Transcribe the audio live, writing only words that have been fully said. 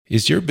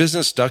Is your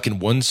business stuck in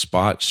one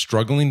spot,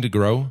 struggling to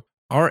grow?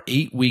 Our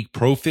 8-week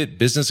ProFit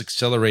Business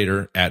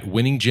Accelerator at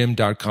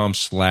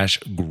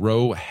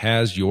winninggym.com/grow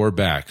has your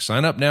back.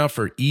 Sign up now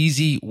for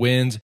easy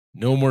wins,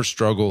 no more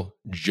struggle,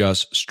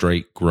 just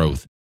straight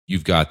growth.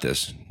 You've got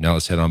this. Now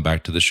let's head on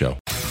back to the show.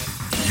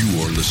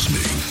 You are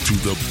listening to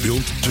the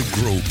Built to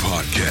Grow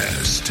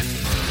podcast.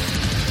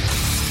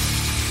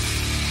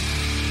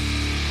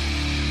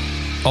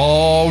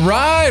 All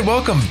right,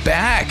 welcome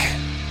back.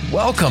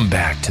 Welcome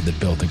back to the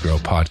Built to Grow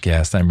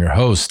podcast. I'm your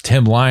host,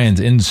 Tim Lyons,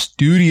 in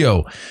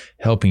studio,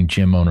 helping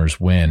gym owners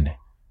win.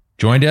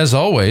 Joined as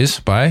always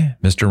by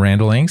Mr.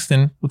 Randall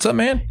Angston. What's up,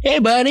 man? Hey,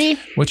 buddy.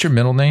 What's your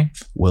middle name?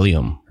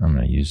 William. I'm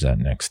going to use that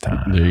next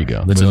time. There you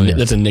go.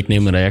 That's a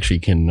nickname that I actually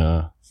can,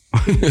 I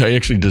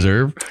actually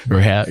deserve or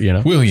have, you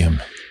know.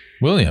 William.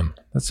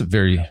 That's a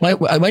very...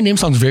 My name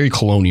sounds very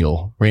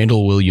colonial.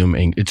 Randall William.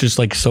 It's just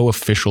like so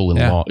official and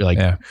long. Like,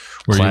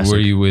 Were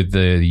you with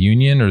the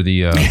Union or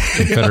the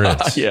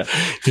Confederates? yeah,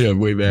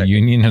 way back.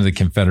 Union or the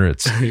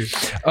Confederates.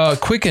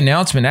 Quick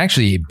announcement,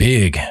 actually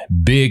big,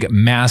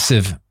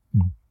 massive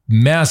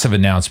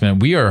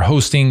announcement. We are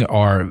hosting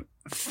our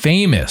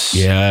famous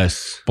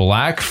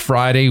Black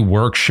Friday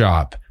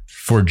workshop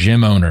for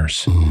gym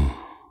owners.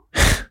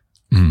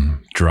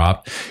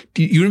 Drop.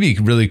 You would be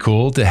really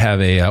cool to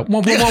have a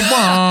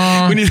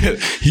We need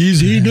he's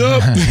heating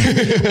up.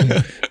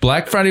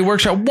 Black Friday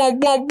workshop.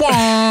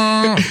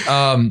 On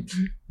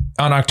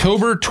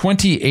October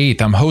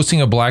 28th, I'm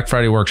hosting a Black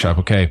Friday workshop.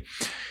 Okay.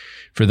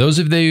 For those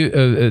of you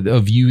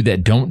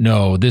that don't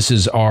know, this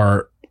is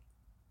our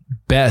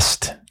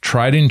best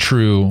tried and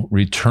true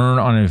return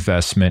on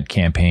investment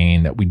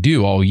campaign that we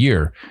do all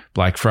year.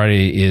 Black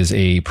Friday is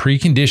a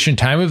preconditioned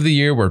time of the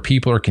year where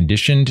people are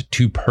conditioned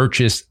to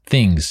purchase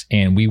things,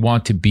 and we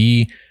want to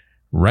be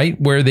right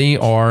where they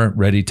are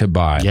ready to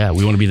buy. Yeah,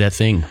 we want to be that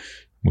thing.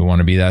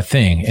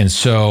 And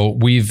so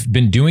we've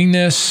been doing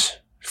this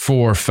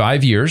for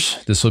 5 years.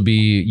 This will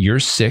be year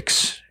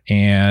 6.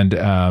 And,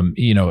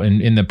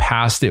 in the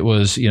past, it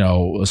was,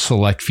 a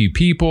select few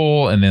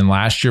people. And then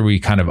last year we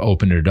kind of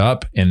opened it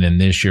up. And then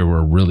this year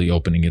we're really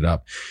opening it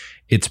up.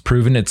 It's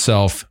proven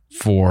itself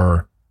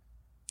for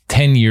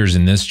 10 years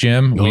in this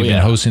gym. We've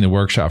been hosting the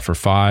workshop for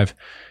 5,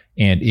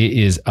 and it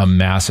is a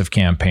massive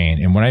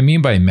campaign. And what I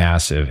mean by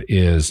massive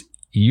is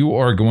you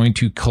are going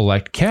to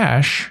collect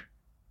cash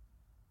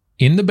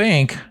in the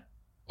bank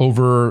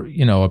over,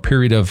 a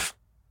period of,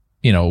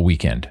 a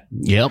weekend.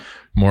 Yep.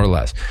 More or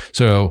less.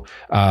 So,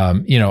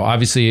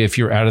 obviously if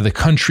you're out of the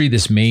country,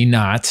 this may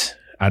not,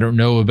 I don't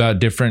know about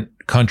different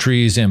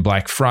countries and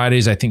Black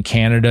Fridays. I think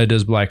Canada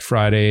does Black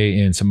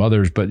Friday and some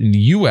others, but in the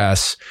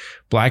US,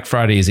 Black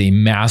Friday is a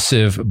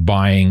massive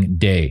buying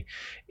day.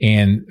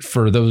 And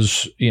for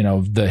those,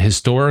 the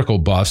historical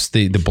buffs,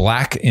 the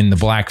black in the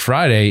Black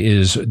Friday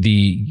is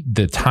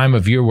the time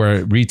of year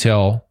where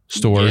retail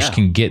stores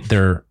can get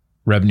their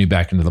revenue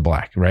back into the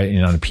black, right?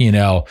 And on a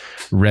P&L,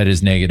 red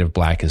is negative,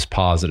 black is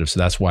positive. So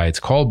that's why it's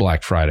called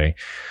Black Friday.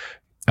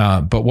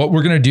 But what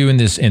we're going to do in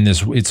this,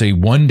 it's a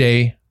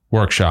 1-day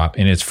workshop,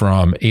 and it's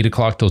from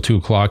 8:00 till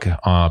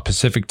 2:00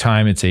 Pacific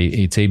time. It's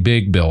a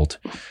big build,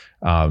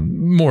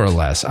 more or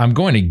less. I'm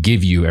going to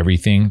give you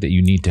everything that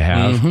you need to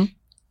have. Mm-hmm.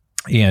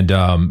 And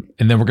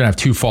then we're going to have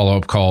 2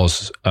 follow-up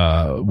calls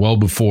well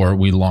before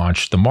we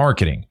launch the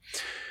marketing.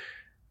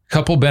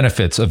 Couple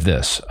benefits of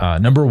this.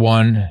 Number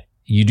 1,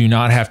 you do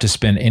not have to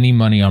spend any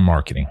money on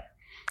marketing.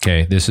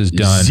 Okay. This is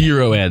done.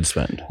 Zero ad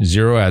spend.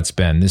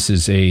 This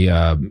is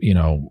a,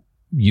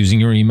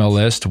 using your email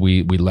list.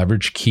 We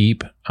leverage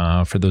Keep.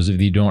 For those of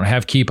you who don't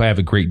have Keep, I have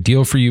a great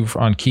deal for you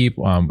on Keep.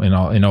 And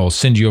I'll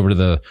send you over to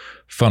the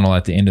funnel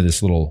at the end of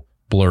this little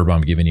blurb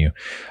I'm giving you.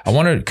 I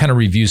want to kind of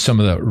review some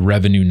of the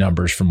revenue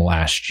numbers from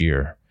last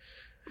year.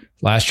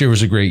 Last year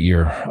was a great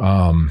year.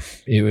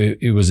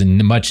 It was a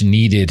much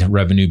needed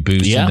revenue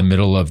boost in the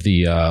middle of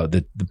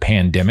the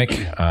pandemic.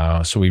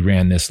 So we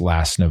ran this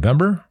last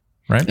November,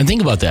 right? And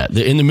think about that.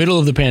 In the middle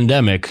of the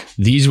pandemic,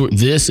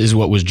 this is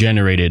what was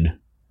generated.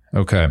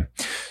 Okay.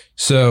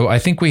 So I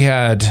think we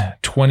had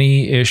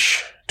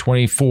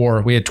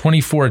 24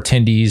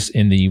 attendees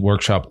in the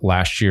workshop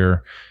last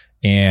year.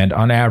 And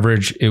on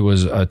average, it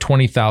was a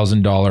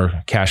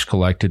 $20,000 cash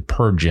collected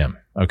per gym.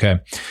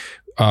 Okay.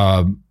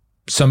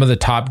 Some of the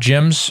top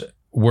gyms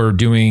were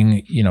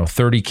doing,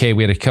 $30K.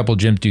 We had a couple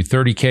gyms do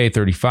 $30K,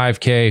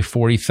 $35K,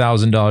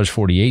 $40,000,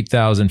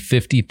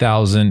 $48,000,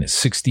 $50,000,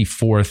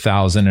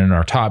 $64,000. And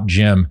our top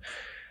gym,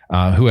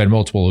 who had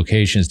multiple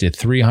locations, did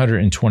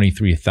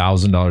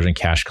 $323,000 in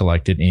cash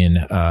collected in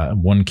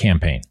one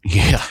campaign.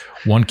 Yeah.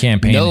 One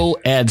campaign. No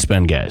ad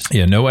spend, guys.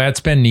 Yeah, no ad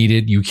spend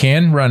needed. You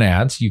can run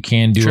ads. You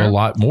can do a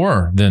lot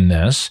more than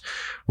this.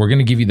 We're going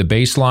to give you the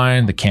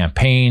baseline, the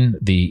campaign,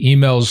 the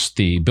emails,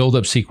 the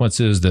build-up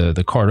sequences,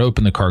 the card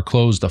open, the card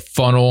close, the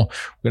funnel.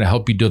 We're going to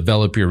help you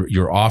develop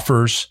your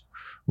offers.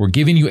 We're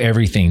giving you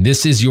everything.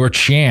 This is your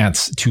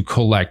chance to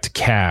collect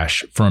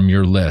cash from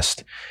your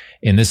list.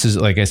 And this is,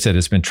 like I said,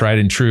 it's been tried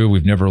and true.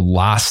 We've never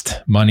lost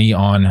money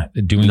on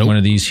doing one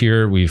of these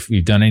here.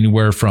 We've done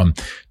anywhere from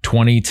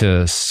 $20,000 to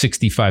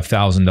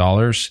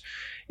 $65,000.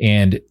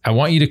 And I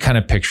want you to kind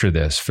of picture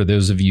this for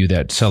those of you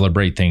that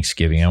celebrate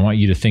Thanksgiving. I want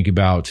you to think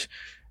about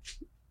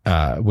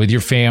with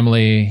your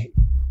family.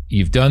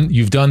 You've done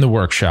the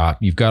workshop.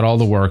 You've got all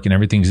the work and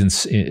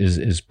everything's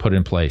is put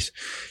in place.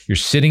 You're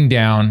sitting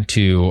down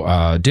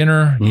to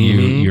dinner.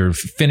 You're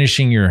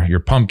finishing your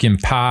pumpkin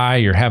pie.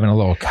 You're having a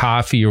little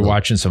coffee. You're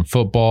watching some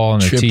football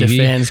on the TV.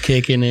 Tryptophan's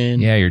kicking in.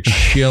 Yeah, you're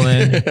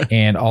chilling,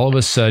 and all of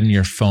a sudden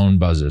your phone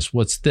buzzes.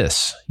 What's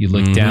this? You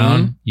look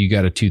down. You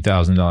got a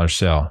 $2,000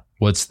 sale.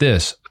 What's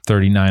this?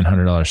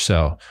 $3,900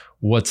 sale.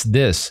 What's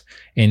this?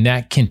 And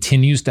that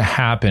continues to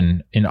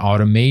happen in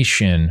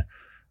automation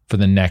for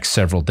the next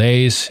several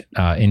days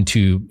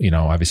into,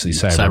 obviously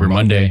Cyber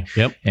Monday.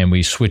 Yep. And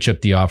we switch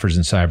up the offers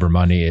in Cyber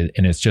Monday.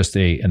 And it's just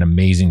an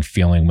amazing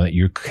feeling when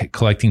you're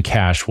collecting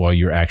cash while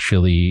you're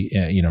actually,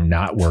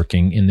 not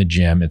working in the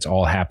gym. It's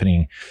all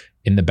happening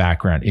in the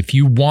background. If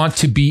you want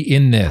to be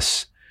in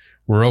this,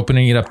 we're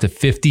opening it up to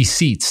 50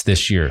 seats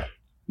this year.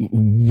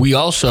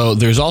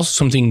 There's also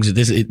some things,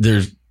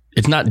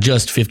 it's not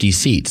just 50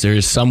 seats. There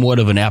is somewhat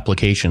of an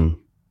application.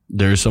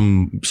 There's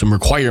some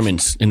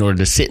requirements in order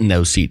to sit in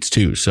those seats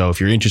too. So if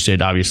you're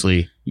interested,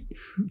 obviously,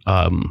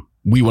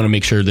 we want to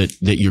make sure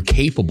that you're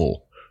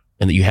capable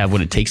and that you have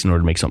what it takes in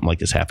order to make something like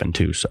this happen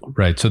too. So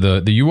right. So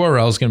the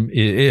URL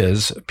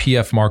is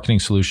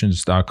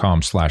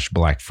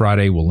pfmarketingsolutions.com/Black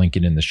Friday. We'll link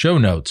it in the show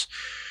notes.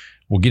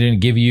 We'll get in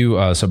and give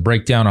you some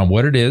breakdown on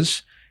what it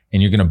is.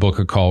 And you're going to book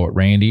a call with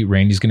Randy.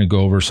 Randy's going to go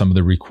over some of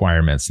the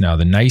requirements. Now,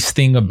 the nice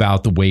thing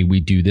about the way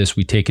we do this,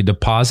 we take a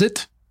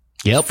deposit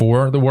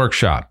for the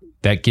workshop.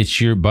 That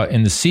gets your butt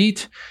in the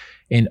seat.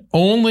 And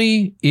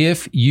only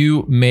if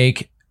you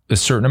make a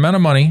certain amount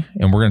of money,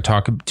 and we're going to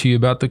talk to you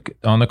about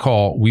on the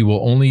call, we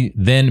will only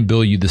then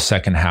bill you the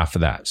second half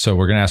of that. So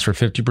we're going to ask for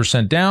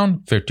 50% down,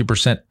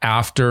 50%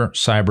 after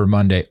Cyber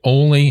Monday,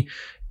 only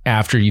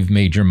after you've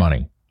made your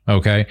money.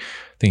 Okay. I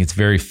think it's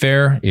very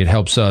fair. It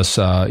helps us,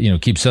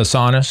 keeps us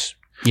honest.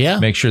 Yeah.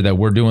 Make sure that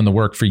we're doing the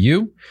work for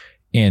you.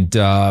 And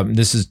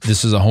this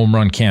is a home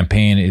run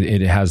campaign.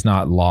 It has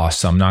not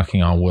lost. I'm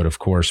knocking on wood, of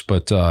course,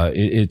 but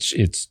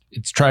it's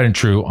tried and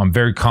true. I'm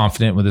very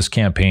confident with this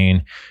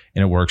campaign,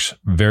 and it works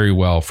very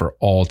well for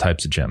all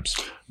types of gyms.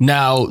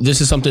 Now, this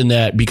is something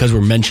that, because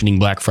we're mentioning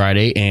Black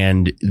Friday,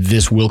 and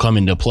this will come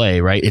into play,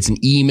 right? It's an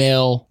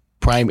email.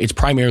 It's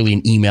primarily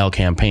an email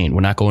campaign.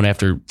 We're not going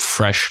after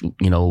fresh,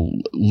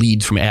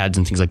 leads from ads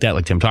and things like that,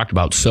 like Tim talked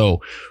about.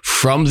 So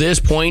from this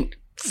point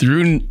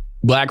through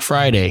Black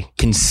Friday,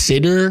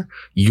 consider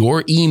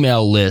your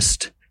email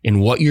list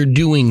and what you're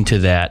doing to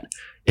that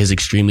is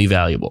extremely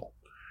valuable.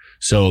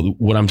 So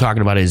what I'm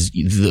talking about is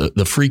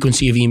the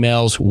frequency of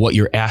emails, what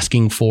you're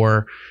asking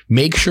for.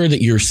 Make sure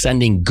that you're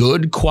sending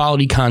good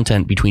quality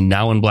content between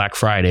now and Black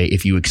Friday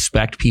if you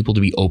expect people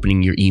to be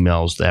opening your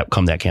emails that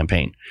come that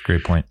campaign.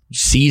 Great point.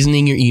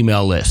 Seasoning your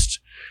email list.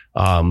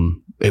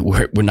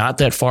 We're not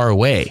that far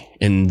away,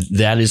 and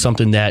that is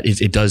something that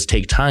it does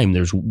take time.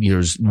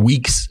 There's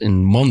weeks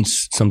and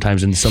months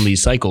sometimes in some of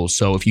these cycles.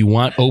 So if you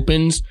want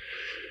opens,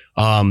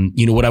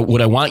 what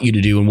I want you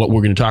to do, and what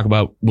we're going to talk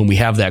about when we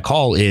have that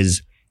call,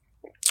 is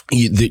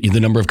the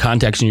number of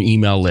contacts in your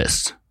email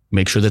list.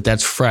 Make sure that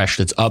that's fresh,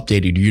 that's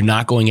updated. You're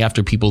not going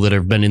after people that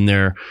have been in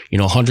there,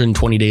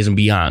 120 days and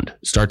beyond.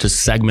 Start to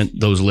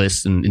segment those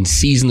lists and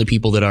season the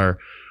people that are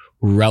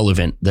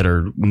relevant, that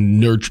are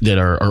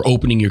are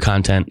opening your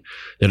content,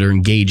 that are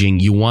engaging.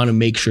 You want to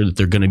make sure that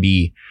they're going to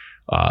be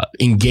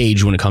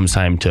engaged when it comes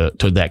time to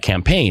that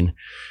campaign,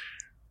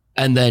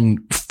 and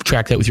then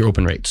track that with your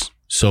open rates.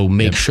 So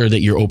make sure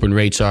that your open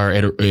rates are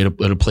at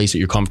a place that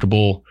you're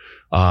comfortable.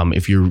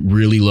 If you're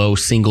really low,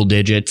 single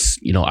digits,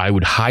 I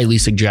would highly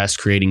suggest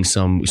creating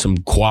some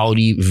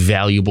quality,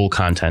 valuable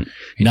content,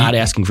 not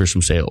asking for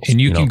some sales.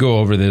 And you can go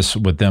over this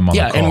with them on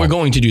the call. And we're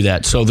going to do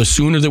that. So the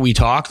sooner that we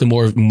talk, the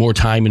more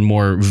time and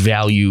more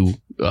value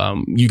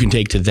you can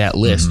take to that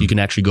list. You can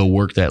actually go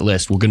work that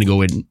list. We're going to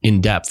go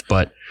in depth,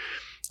 but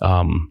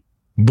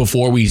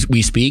before we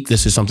speak,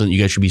 this is something that you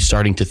guys should be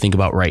starting to think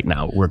about right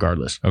now,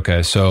 regardless.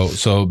 Okay.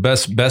 So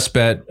best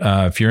bet,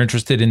 if you're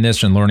interested in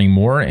this and learning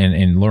more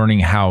and learning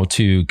how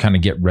to kind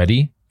of get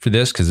ready for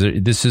this, because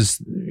this is,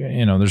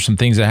 there's some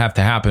things that have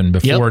to happen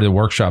before the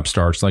workshop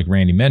starts, like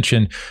Randy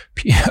mentioned,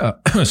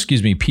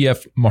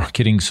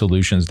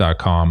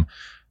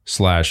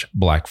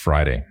 pfmarketingsolutions.com/Black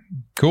Friday.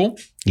 Cool?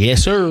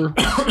 Yes, sir.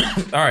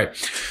 All right.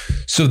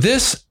 So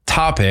this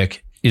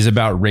topic is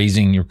about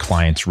raising your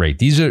client's rate.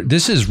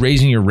 This is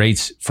raising your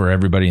rates for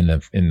everybody in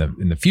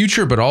the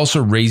future, but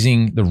also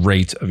raising the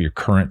rate of your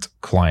current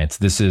clients.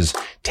 This is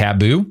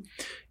taboo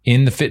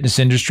in the fitness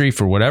industry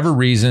for whatever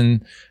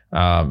reason.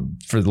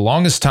 For the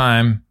longest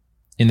time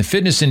in the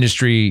fitness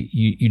industry,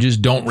 you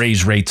just don't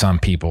raise rates on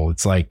people.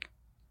 It's like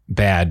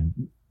bad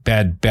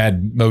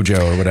mojo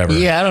or whatever.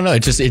 Yeah, I don't know.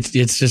 It's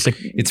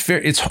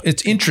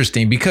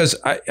interesting because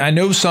I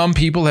know some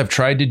people have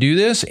tried to do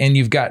this and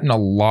you've gotten a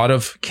lot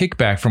of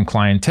kickback from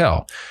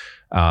clientele.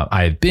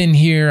 I've been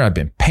here, I've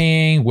been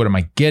paying. What am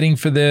I getting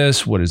for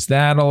this? What is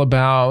that all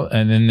about?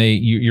 And then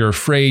you're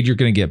afraid you're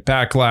going to get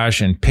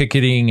backlash and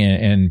picketing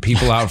and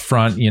people out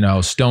front,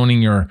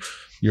 stoning your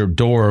your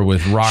door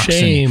with rocks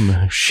shame,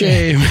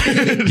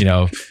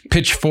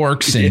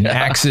 pitchforks and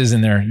axes,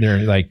 and they're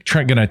like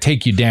going to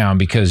take you down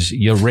because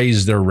you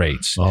raise their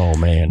rates. Oh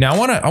man! Now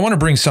I want to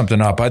bring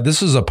something up.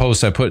 This is a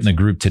post I put in the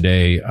group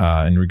today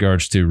in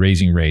regards to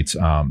raising rates,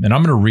 and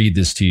I'm going to read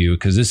this to you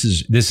because this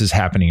is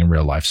happening in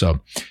real life. So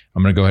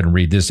I'm going to go ahead and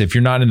read this. If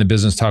you're not in the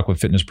Business Talk with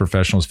Fitness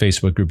Professionals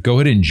Facebook group, go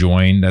ahead and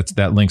join.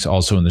 That link's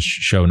also in the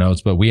show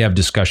notes. But we have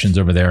discussions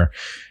over there.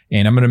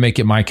 And I'm going to make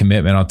it my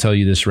commitment. I'll tell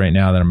you this right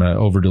now that I'm going to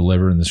over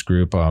deliver in this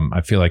group. I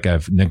feel like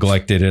I've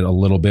neglected it a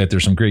little bit.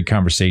 There's some great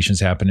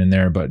conversations happening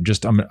there, but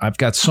I've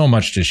got so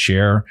much to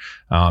share.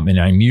 And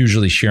I'm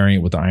usually sharing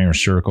it with the Iron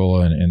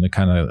Circle and the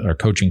kind of our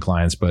coaching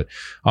clients, but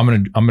I'm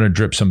going to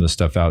drip some of the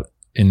stuff out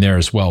in there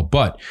as well.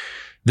 But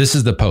this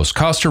is the post.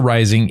 Costs are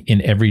rising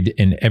in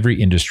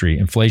every industry.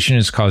 Inflation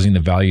is causing the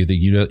value of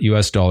the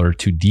US dollar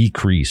to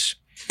decrease.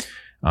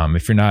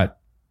 If you're not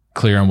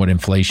clear on what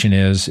inflation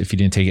is, if you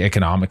didn't take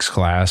economics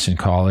class in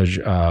college,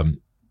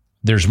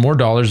 there's more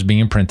dollars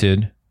being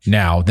printed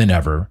now than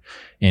ever.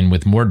 And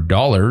with more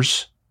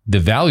dollars, the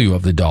value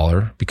of the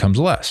dollar becomes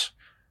less.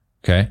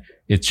 Okay.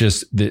 It's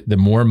just the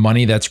more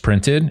money that's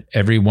printed,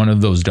 every one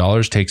of those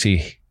dollars takes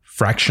a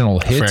fractional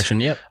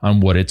hit on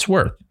what it's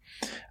worth.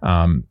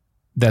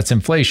 That's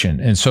inflation.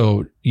 And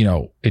so,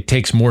 it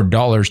takes more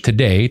dollars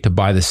today to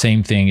buy the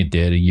same thing it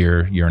did a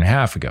year and a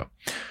half ago.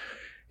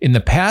 In the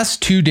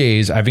past 2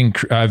 days, I've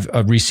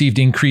received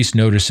increased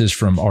notices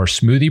from our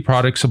smoothie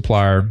product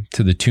supplier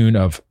to the tune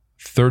of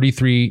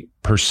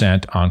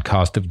 33% on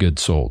cost of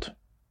goods sold.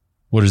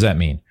 What does that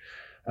mean?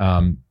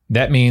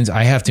 That means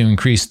I have to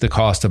increase the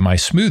cost of my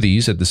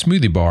smoothies at the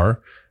smoothie bar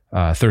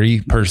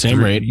 30%.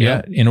 Same rate,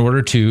 yeah. In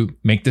order to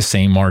make the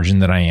same margin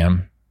that I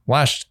am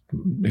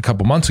a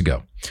couple months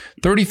ago.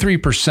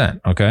 33%,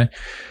 okay?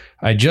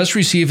 I just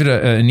received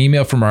an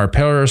email from our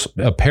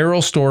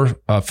apparel store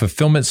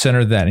fulfillment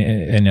center that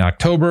in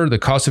October, the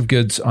cost of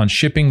goods on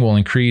shipping will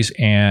increase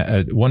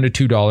 $1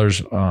 to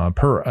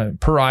 $2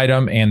 per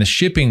item, and the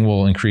shipping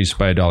will increase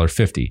by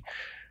 $1.50.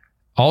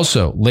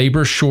 Also,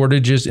 labor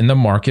shortages in the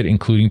market,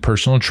 including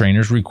personal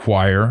trainers,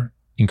 require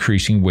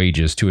increasing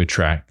wages to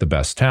attract the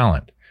best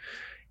talent.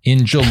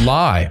 In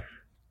July,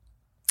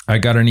 I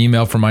got an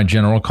email from my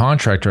general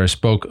contractor. I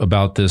spoke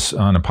about this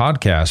on a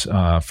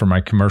podcast for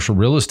my commercial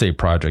real estate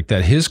project,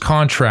 that his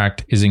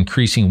contract is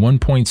increasing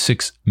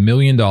 $1.6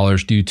 million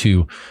due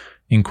to,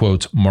 in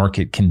quotes,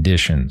 market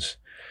conditions.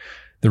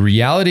 The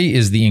reality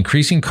is the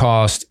increasing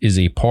cost is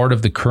a part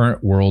of the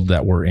current world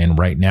that we're in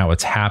right now.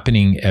 It's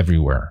happening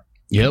everywhere.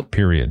 Yep.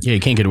 Period. Yeah, you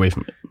can't get away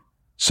from it.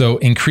 So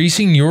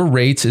increasing your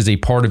rates is a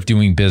part of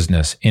doing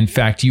business. In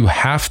fact, you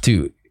have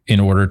to in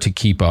order to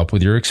keep up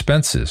with your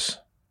expenses.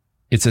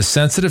 It's a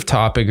sensitive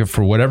topic, and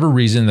for whatever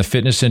reason, the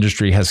fitness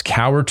industry has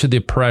cowered to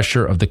the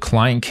pressure of the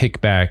client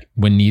kickback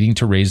when needing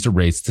to raise the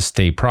rates to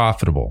stay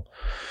profitable.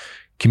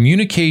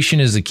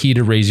 Communication is the key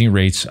to raising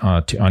rates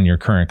on your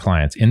current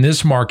clients. In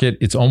this market,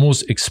 it's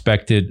almost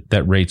expected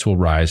that rates will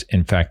rise.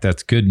 In fact,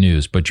 that's good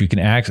news, but you can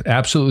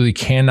absolutely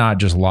cannot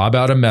just lob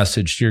out a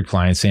message to your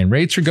clients saying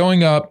rates are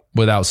going up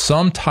without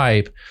some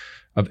type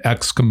of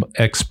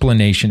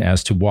explanation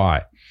as to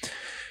why.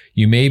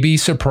 You may be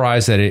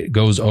surprised that it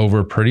goes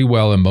over pretty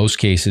well in most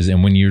cases,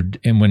 and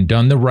when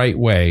done the right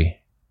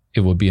way, it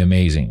will be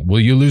amazing.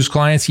 Will you lose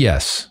clients?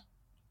 Yes.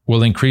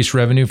 Will increased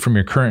revenue from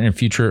your current and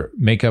future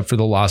make up for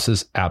the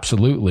losses?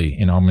 Absolutely.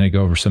 And I'm going to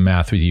go over some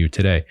math with you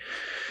today.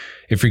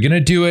 If you're going to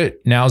do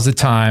it, now's the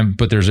time,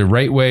 but there's a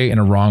right way and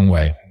a wrong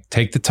way.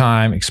 Take the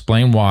time,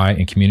 explain why,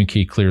 and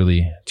communicate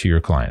clearly to your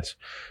clients.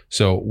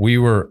 So we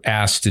were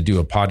asked to do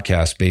a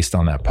podcast based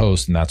on that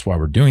post, and that's why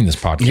we're doing this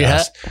podcast.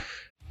 Yeah.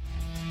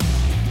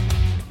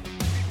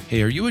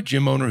 Hey, are you a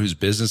gym owner whose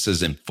business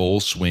is in full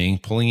swing,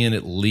 pulling in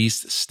at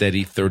least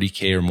steady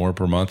 $30K or more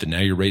per month, and now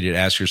you're ready to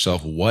ask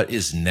yourself, what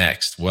is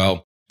next?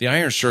 Well, the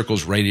Iron Circle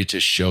is ready to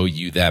show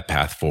you that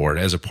path forward.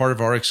 As a part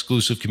of our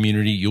exclusive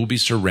community, you'll be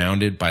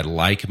surrounded by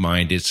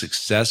like-minded,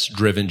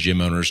 success-driven gym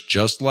owners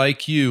just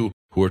like you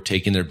who are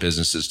taking their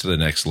businesses to the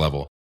next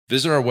level.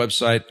 Visit our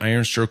website,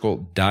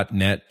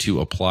 ironcircle.net, to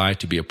apply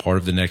to be a part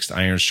of the next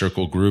Iron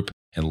Circle group,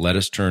 and let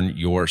us turn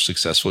your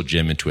successful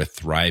gym into a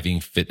thriving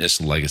fitness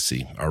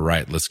legacy. All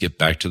right, let's get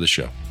back to the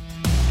show.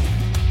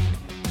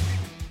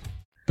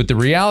 But the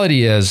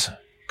reality is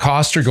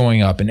costs are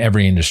going up in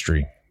every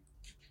industry.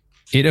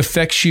 It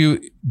affects you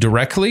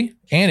directly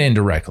and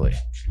indirectly.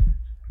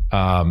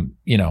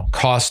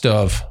 Cost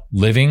of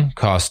living,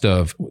 cost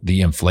of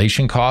the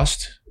inflation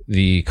cost,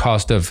 the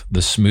cost of the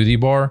smoothie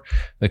bar,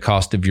 the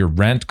cost of your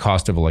rent,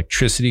 cost of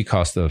electricity,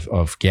 cost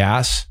of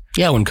gas.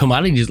 Yeah, when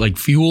commodities like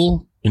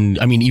fuel, and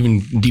I mean, even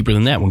deeper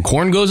than that, when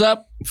corn goes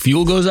up,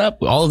 fuel goes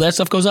up, all of that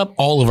stuff goes up,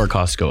 all of our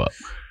costs go up.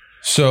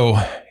 So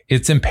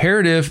it's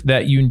imperative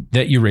that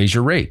you raise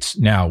your rates.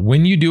 Now,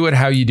 when you do it,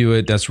 how you do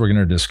it, that's what we're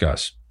going to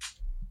discuss.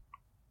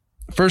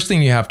 First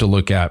thing you have to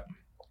look at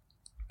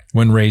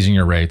when raising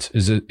your rates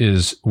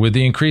is with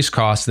the increased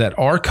costs that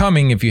are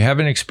coming. If you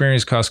haven't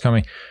experienced costs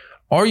coming,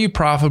 are you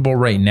profitable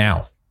right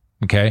now?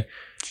 Okay.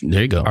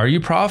 There you go. Are you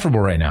profitable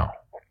right now?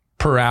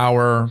 per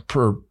hour,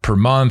 per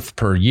month,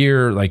 per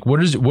year? Like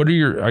what's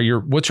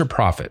your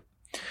profit?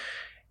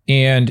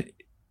 And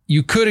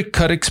you could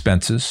cut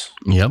expenses,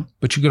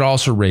 but you could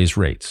also raise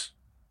rates,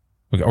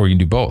 or you can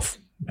do both.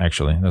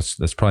 Actually,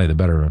 that's probably the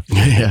better.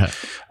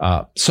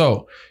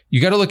 So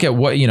you got to look at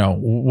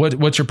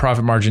what's your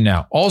profit margin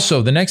now.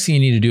 Also, the next thing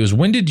you need to do is,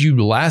 when did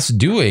you last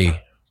do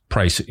a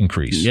price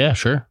increase? Yeah,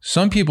 sure.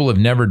 Some people have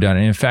never done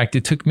it. In fact,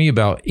 it took me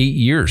about 8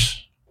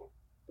 years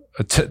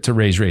to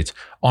raise rates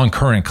on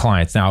current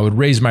clients. Now, I would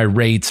raise my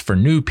rates for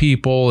new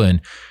people, and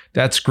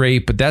that's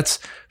great, but that's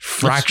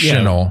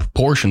fractional.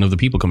 Portion of the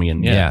people coming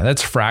in. Yeah,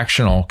 that's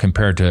fractional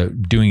compared to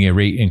doing a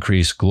rate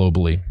increase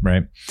globally,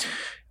 right?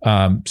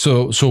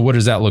 So what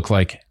does that look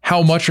like?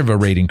 How much of a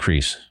rate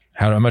increase?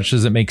 How much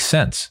does it make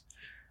sense?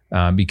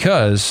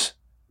 Because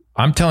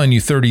I'm telling you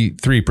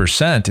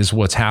 33% is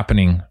what's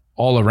happening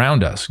all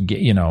around us.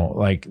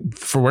 Like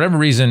for whatever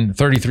reason,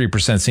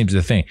 33% seems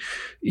the thing.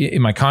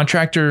 In my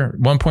contractor,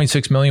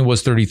 1.6 million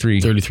was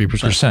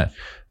 33%.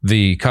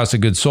 The cost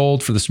of goods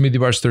sold for the smoothie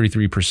bars,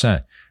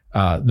 33%.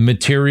 The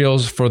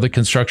materials for the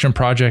construction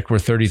project were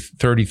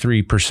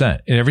 33%,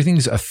 and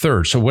everything's a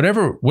third. So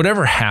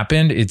whatever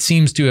happened, it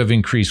seems to have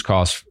increased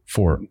costs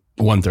for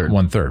one third.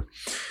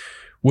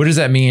 What does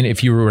that mean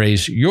if you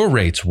raise your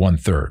rates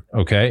 1/3?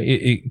 Okay.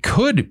 It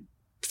could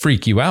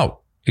freak you out.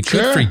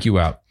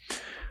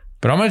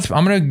 But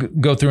I'm going to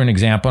go through an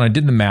example, and I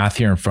did the math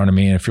here in front of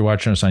me. And if you're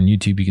watching us on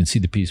YouTube, you can see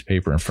the piece of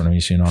paper in front of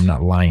me. So, I'm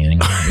not lying.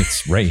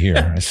 It's right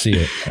here. I see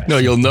it. No,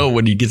 you'll know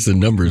when he gets the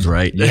numbers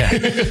right. Yeah.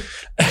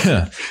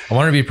 I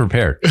want to be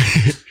prepared.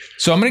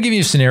 So I'm going to give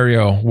you a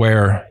scenario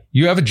where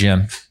you have a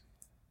gym,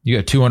 you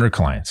got 200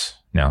 clients.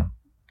 Now,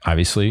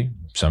 obviously,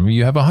 some of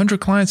you have 100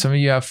 clients, some of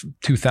you have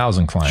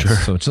 2,000 clients. Sure.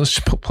 So let's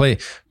just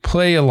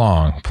play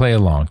along.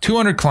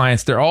 200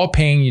 clients, they're all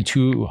paying you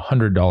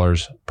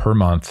 $200 per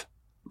month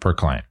per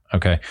client.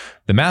 Okay.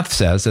 The math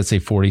says that's a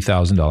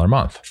 $40,000 a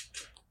month.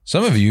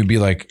 Some of you would be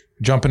like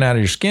jumping out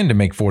of your skin to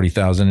make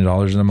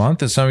 $40,000 in a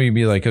month. And some of you would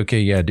be like, okay,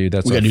 yeah, dude,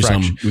 that's we got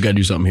to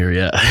do something here.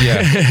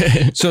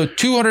 Yeah. So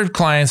 200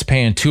 clients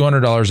paying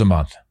 $200 a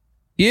month.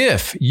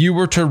 If you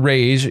were to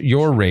raise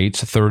your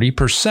rates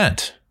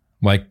 30%,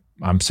 like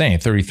I'm saying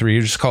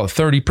 33, just call it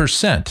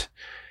 30%,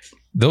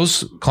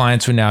 those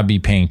clients would now be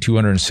paying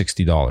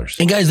 $260.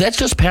 And guys, that's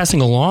just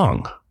passing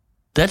along.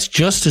 That's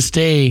just to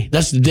stay.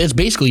 That's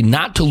basically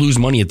not to lose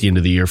money at the end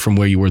of the year from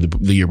where you were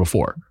the year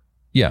before.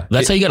 Yeah,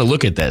 that's how you got to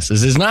look at this.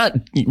 This is not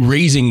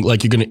raising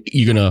like you're gonna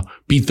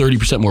be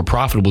 30% more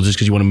profitable just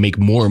because you want to make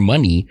more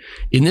money.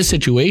 In this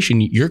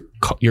situation, your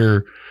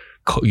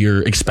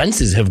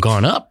expenses have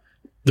gone up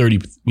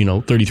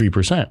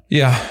 33%.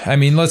 Yeah, I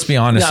mean, let's be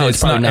honest. No,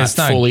 it's not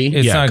fully.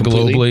 It's not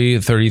globally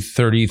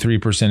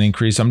 33%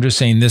 increase. I'm just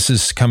saying this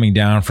is coming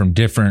down from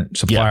different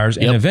suppliers,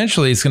 and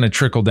eventually it's going to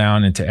trickle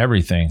down into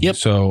everything. Yep.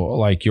 So,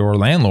 like your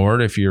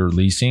landlord, if you're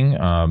leasing,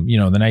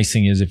 the nice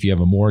thing is if you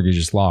have a mortgage,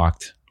 it's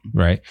locked,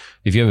 right?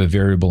 If you have a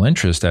variable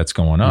interest, that's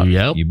going up.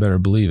 Yep. You better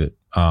believe it,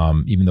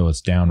 even though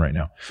it's down right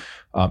now.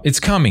 It's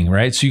coming,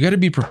 right? So you got to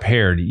be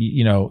prepared.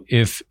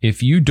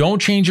 If you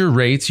don't change your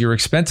rates, your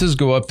expenses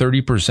go up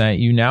 30%.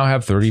 You now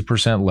have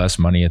 30% less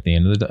money at the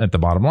end of at the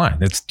bottom line.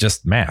 That's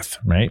just math,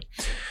 right?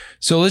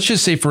 So let's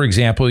just say, for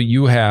example,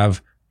 you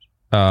have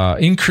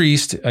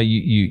increased.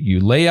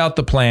 You lay out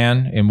the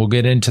plan, and we'll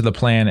get into the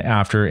plan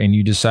after. And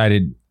you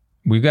decided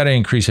we've got to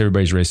increase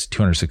everybody's rates to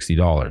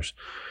 $260.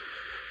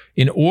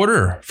 In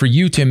order for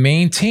you to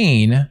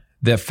maintain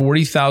that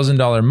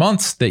 $40,000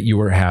 months that you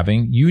were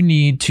having, you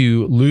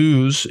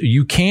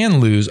can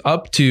lose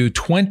up to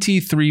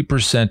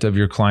 23% of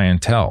your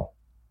clientele.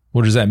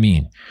 What does that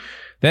mean?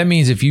 That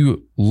means if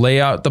you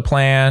lay out the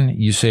plan,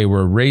 you say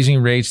we're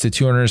raising rates to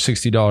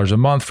 $260 a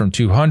month from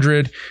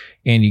 $200,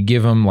 and you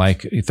give them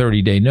like a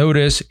 30-day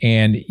notice,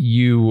 and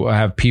you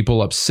have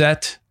people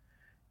upset,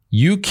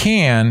 you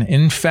can,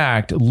 in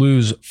fact,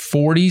 lose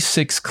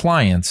 46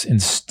 clients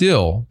and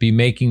still be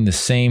making the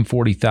same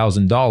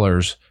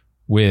 $40,000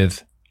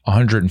 with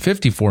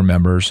 154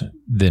 members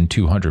than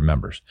 200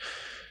 members.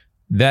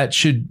 That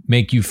should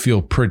make you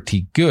feel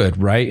pretty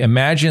good, right?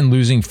 Imagine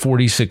losing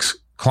 46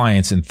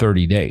 clients in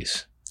 30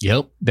 days.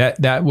 Yep.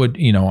 That would,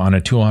 on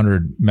a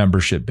 200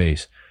 membership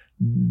base,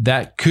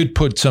 that could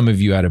put some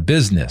of you out of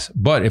business.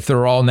 But if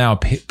they're all now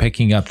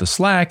picking up the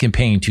slack and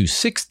paying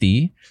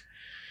 $260,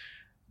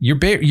 you're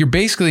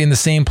basically in the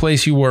same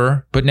place you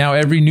were, but now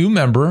every new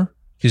member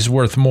is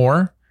worth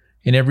more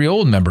and every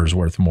old member is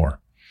worth more.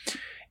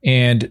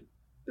 And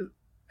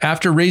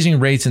after raising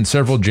rates in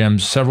several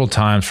gyms several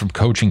times from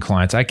coaching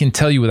clients, I can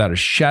tell you without a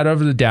shadow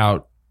of a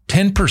doubt,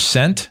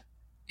 10%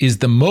 is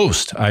the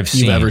most I've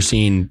seen. You've ever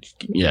seen,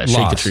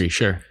 shake the tree,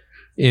 sure.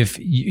 If,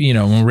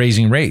 when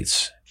raising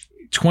rates,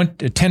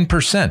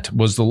 10%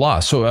 was the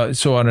loss.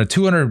 So on a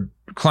 200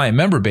 client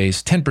member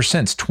base,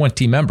 10% is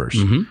 20 members.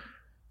 Mm-hmm.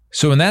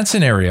 So in that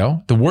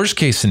scenario, the worst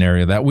case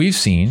scenario that we've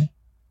seen,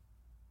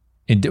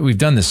 and we've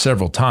done this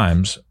several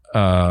times,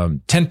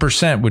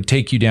 10% would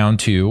take you down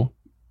to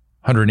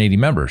 180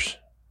 members.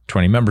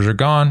 20 members are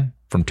gone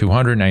from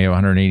 200. Now you have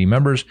 180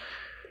 members.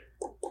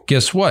 Well,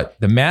 guess what?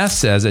 The math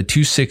says at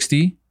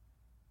 $260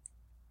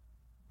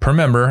 per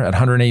member at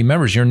 108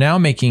 members, you're now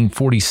making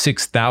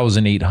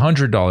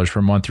 $46,800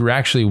 per month. You're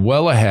actually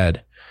well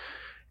ahead.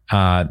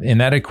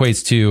 And that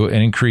equates to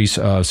an increase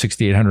of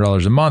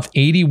 $6,800 a month,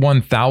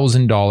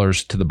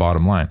 $81,000 to the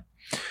bottom line.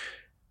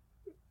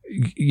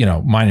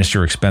 Minus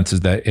your expenses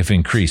that if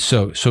increased.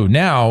 So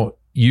now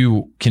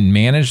you can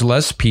manage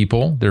less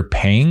people. They're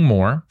paying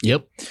more.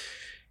 Yep.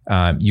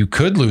 You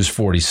could lose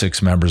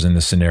 46 members in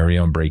this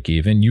scenario and break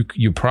even.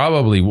 You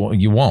probably won't.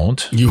 You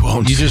won't. You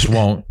won't. You just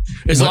won't.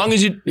 As long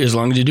as you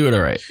do it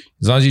all right.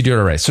 As long as you do it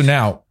all right. So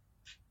now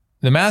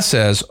the math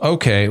says,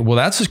 okay, well,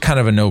 that's just kind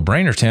of a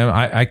no-brainer, Tim.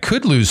 I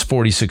could lose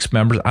 46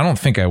 members. I don't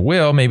think I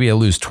will. Maybe I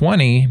lose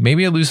 20.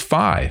 Maybe I lose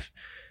 5.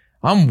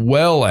 I'm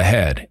well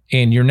ahead.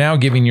 And you're now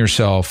giving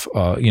yourself,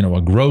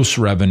 a gross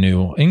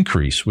revenue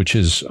increase, which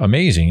is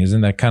amazing.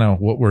 Isn't that kind of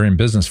what we're in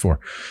business for,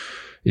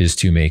 is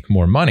to make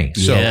more money?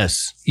 So,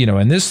 yes.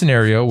 In this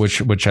scenario,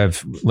 which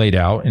I've laid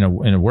out in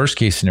a worst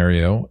case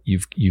scenario,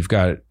 you've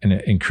got an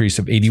increase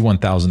of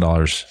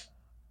 $81,000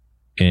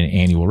 in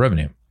annual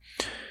revenue.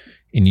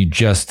 And you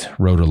just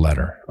wrote a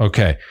letter.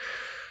 Okay.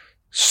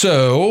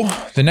 So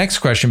the next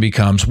question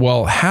becomes,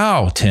 well,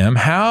 how, Tim?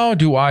 How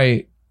do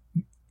I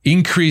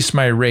increase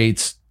my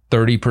rates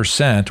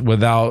 30%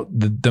 without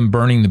them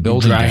burning the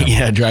building down?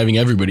 Yeah, driving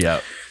everybody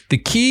out. The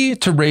key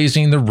to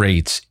raising the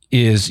rates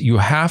is you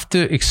have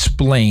to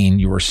explain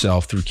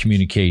yourself through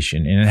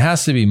communication, and it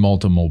has to be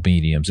multiple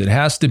mediums. It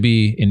has to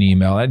be an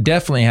email. It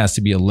definitely has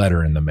to be a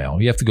letter in the mail.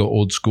 You have to go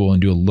old school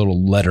and do a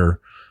little letter,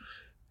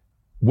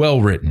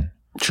 well-written.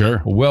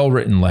 Sure. A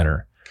well-written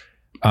letter.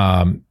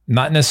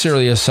 Not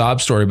necessarily a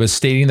sob story, but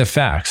stating the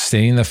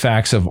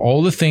facts of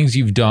all the things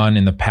you've done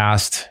in the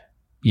past,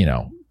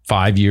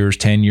 5 years,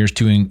 10 years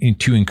to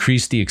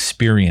increase the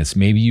experience.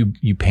 Maybe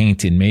you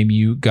painted, maybe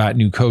you got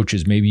new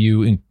coaches, maybe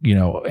you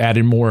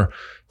added more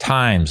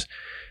times,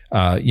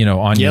 on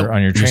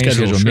your training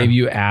schedule. Sure. Maybe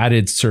you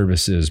added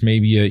services.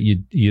 Maybe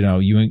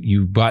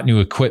you bought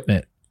new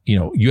equipment.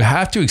 You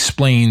have to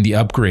explain the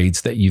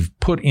upgrades that you've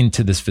put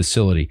into this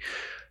facility.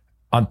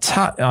 On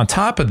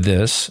top of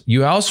this,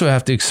 you also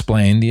have to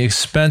explain the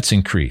expense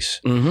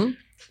increase. Mm-hmm.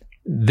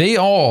 They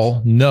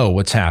all know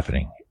what's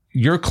happening.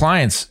 Your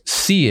clients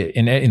see it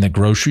in the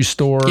grocery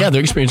store. Yeah,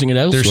 they're experiencing it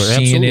elsewhere. They're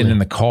seeing it in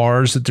the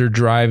cars that they're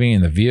driving,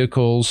 in the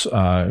vehicles,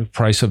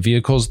 price of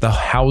vehicles. The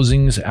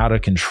housing's out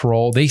of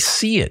control. They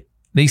see it.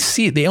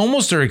 They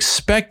almost are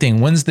expecting,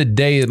 when's the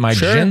day that my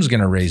gym's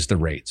going to raise the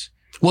rates?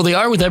 Well, they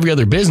are with every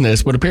other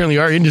business, but apparently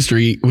our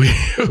industry,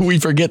 we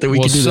forget that we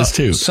can do this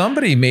too.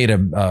 Somebody made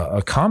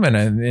a comment,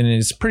 and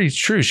it's pretty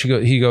true.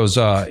 He goes,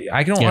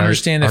 I don't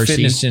understand the RC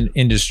fitness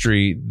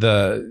industry.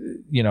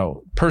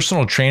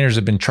 Personal trainers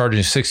have been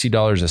charging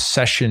 $60 a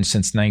session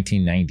since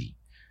 1990.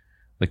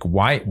 Like,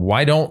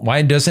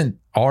 why doesn't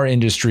our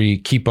industry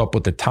keep up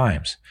with the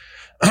times?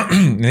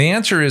 The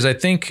answer is, I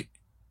think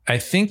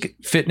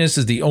fitness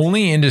is the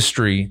only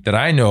industry that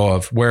I know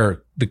of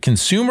where the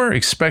consumer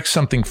expects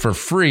something for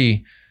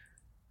free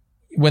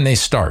when they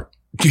start.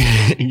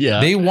 Yeah.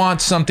 They want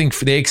something,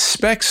 they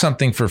expect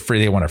something for free.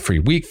 They want a free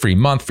week, free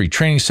month, free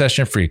training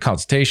session, free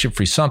consultation,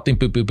 free something,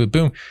 boom, boom, boom,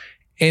 boom.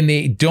 And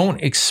they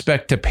don't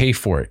expect to pay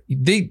for it.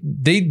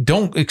 They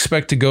don't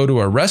expect to go to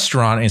a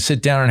restaurant and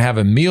sit down and have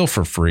a meal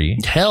for free.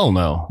 Hell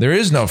no. There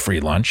is no free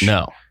lunch.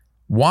 No.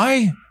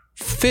 Why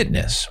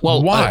fitness?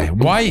 Well, why?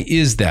 Why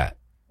is that?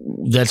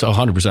 That's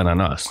 100%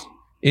 on us.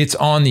 It's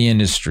on the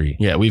industry.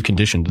 Yeah, we've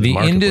conditioned the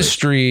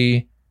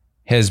industry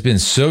has been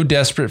so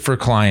desperate for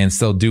clients,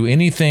 they'll do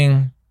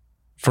anything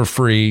for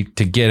free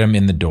to get them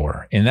in the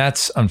door. And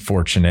that's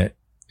unfortunate.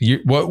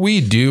 What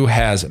we do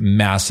has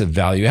massive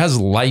value. It has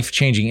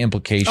life-changing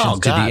implications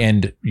to the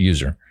end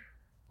user.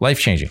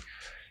 Life-changing.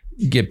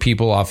 Get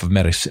people off of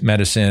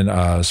medicine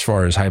as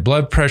far as high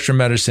blood pressure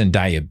medicine,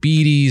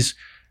 diabetes,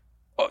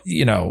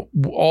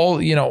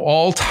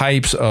 all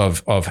types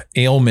of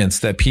ailments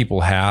that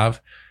people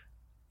have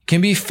can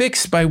be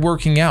fixed by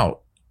working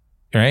out,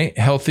 right?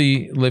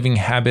 Healthy living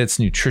habits,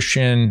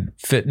 nutrition,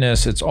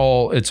 fitness, it's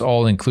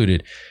all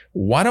included.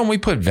 Why don't we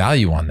put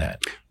value on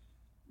that?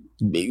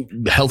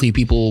 Healthy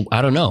people,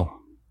 I don't know.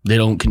 They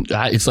don't,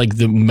 it's like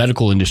the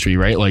medical industry,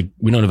 right? Like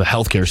we don't have a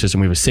healthcare system.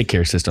 We have a sick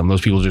care system.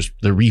 Those people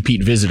they're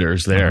repeat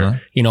visitors there.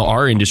 Uh-huh.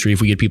 Our industry, if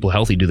we get people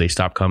healthy, do they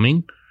stop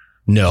coming?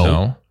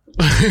 No.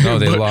 No,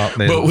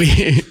 we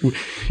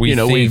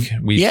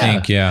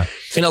think.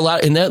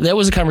 And that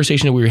was a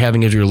conversation that we were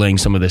having as we were laying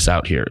some of this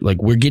out here.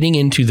 Like we're getting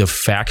into the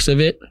facts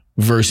of it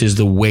versus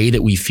the way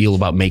that we feel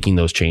about making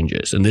those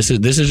changes. And this is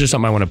just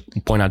something I want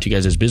to point out to you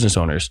guys as business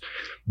owners.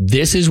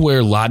 This is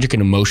where logic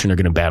and emotion are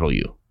going to battle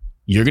you.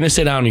 You're going to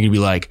sit down and you're going to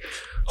be like,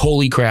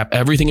 holy crap,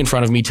 everything in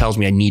front of me tells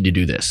me I need to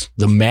do this.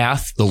 The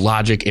math, the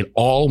logic, it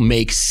all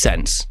makes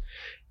sense.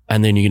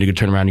 And then you're going to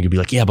turn around and you're going to be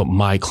like, yeah, but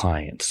my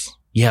clients,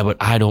 yeah, but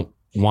I don't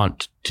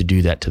want to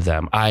do that to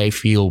them. I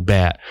feel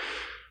bad.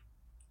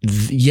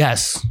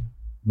 Yes,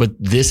 but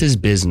this is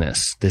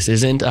business. This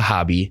isn't a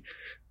hobby.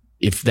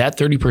 If that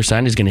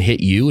 30% is going to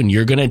hit you and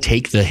you're going to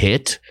take the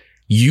hit,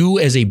 You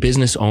as a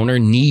business owner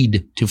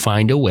need to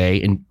find a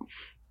way and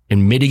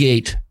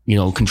mitigate,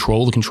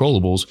 control the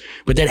controllables,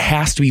 but that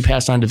has to be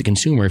passed on to the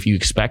consumer if you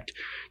expect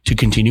to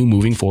continue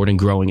moving forward and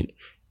growing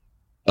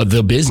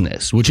the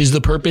business, which is the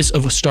purpose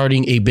of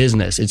starting a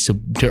business. It's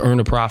to earn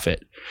a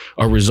profit.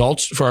 Our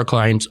results for our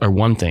clients are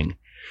one thing,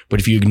 but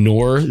if you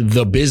ignore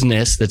the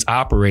business that's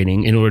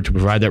operating in order to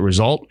provide that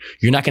result,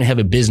 you're not going to have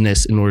a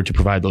business in order to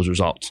provide those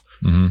results.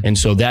 Mm-hmm. And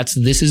so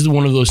this is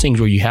one of those things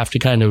where you have to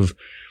kind of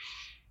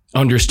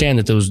understand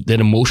that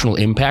emotional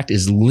impact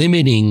is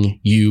limiting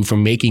you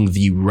from making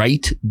the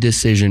right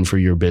decision for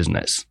your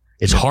business.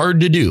 It's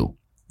hard to do.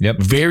 Yep.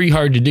 Very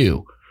hard to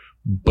do.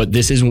 But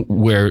this is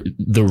where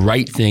the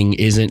right thing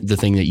isn't the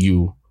thing that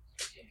you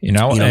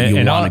want to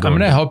go. I'm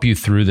going to help you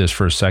through this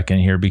for a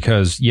second here,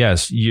 because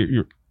yes,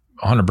 you're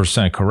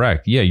 100%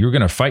 correct. Yeah, you're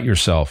going to fight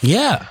yourself.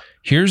 Yeah.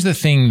 Here's the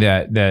thing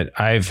that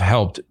I've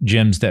helped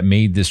gyms that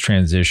made this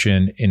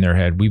transition in their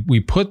head. We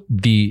put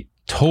the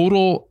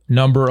total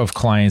number of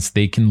clients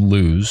they can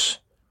lose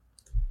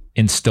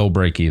and still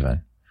break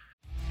even.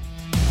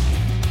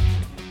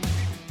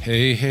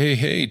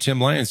 Hey, Tim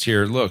Lyons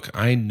here. Look,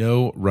 I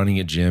know running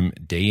a gym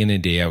day in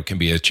and day out can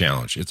be a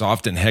challenge. It's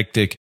often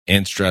hectic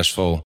and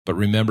stressful, but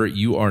remember,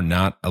 you are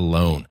not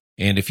alone.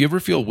 And if you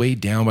ever feel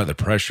weighed down by the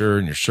pressure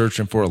and you're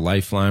searching for a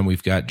lifeline,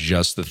 we've got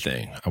just the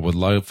thing. I would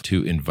love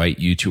to invite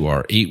you to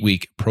our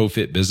 8-week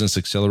ProFit Business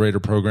Accelerator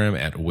program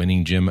at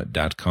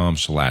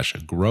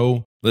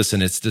winninggym.com/grow.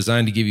 Listen, it's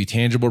designed to give you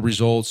tangible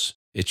results.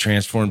 It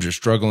transforms your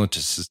struggle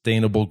into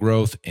sustainable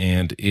growth,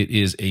 and it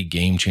is a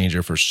game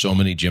changer for so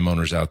many gym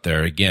owners out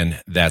there. Again,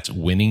 that's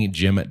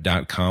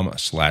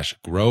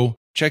winninggym.com/grow.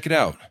 Check it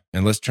out,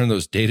 and let's turn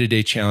those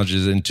day-to-day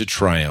challenges into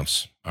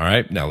triumphs. All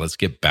right, now let's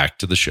get back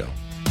to the show.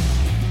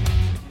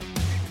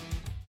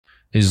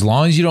 As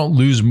long as you don't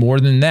lose more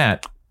than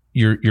that,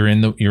 you're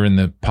in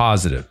the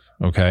positive,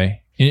 okay?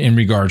 In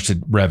regards to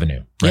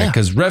revenue, right?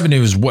 Because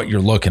revenue is what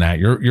you're looking at.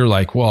 You're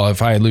like, well,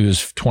 if I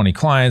lose 20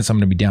 clients, I'm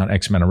going to be down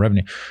X amount of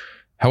revenue.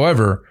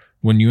 However,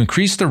 when you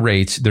increase the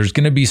rates, there's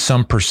going to be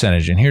some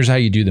percentage. And here's how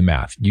you do the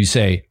math. You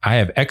say, I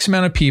have X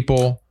amount of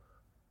people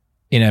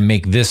and I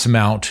make this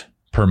amount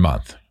per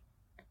month.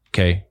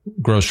 Okay.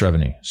 Gross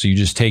revenue. So you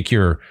just take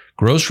your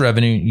gross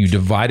revenue, you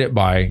divide it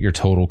by your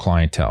total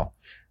clientele.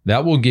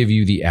 That will give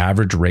you the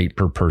average rate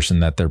per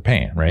person that they're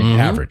paying, right? Mm-hmm.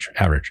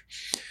 Average.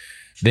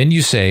 Then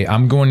you say,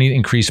 I'm going to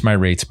increase my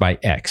rates by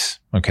X.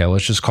 Okay,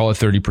 let's just call it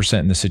 30%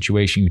 in the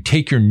situation. You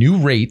take your new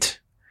rate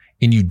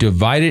and you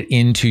divide it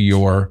into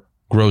your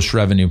gross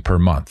revenue per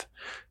month.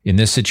 In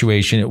this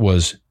situation,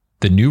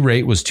 the new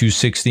rate was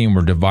 $260 and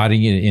we're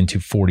dividing it into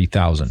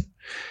 40,000.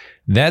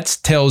 That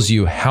tells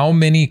you how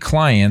many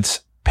clients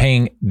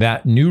paying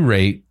that new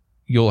rate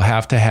you'll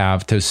have to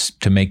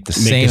make the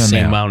same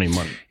amount of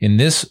money.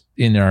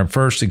 In our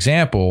first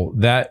example,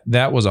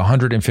 that was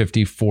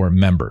 154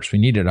 members. We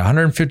needed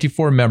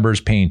 154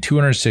 members paying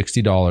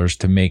 $260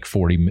 to make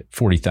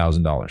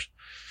 $40,000.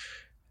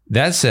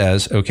 That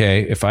says,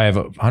 okay, if I have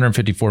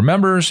 154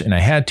 members and I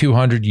had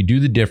 200, you do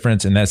the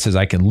difference, and that says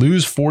I can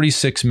lose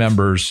 46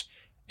 members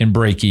and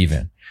break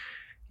even.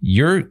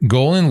 Your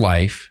goal in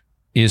life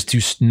is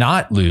to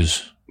not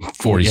lose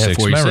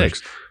 46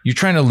 members. You're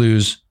trying to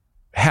lose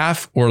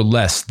half or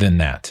less than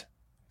that,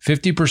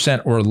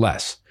 50% or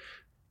less,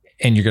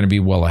 and you're going to be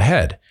well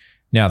ahead.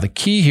 Now, the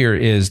key here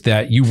is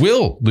that you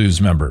will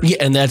lose members. Yeah,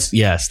 and that's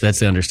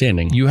the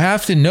understanding. You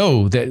have to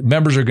know that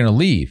members are going to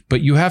leave, but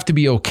you have to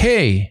be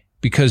okay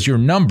because your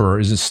number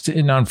is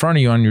sitting in front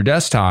of you on your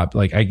desktop.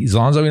 Like, as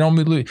long as we don't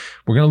lose,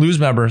 we're going to lose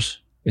members.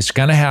 It's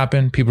going to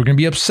happen. People are going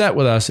to be upset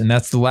with us, and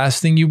that's the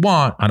last thing you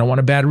want. I don't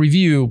want a bad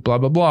review, blah,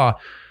 blah, blah.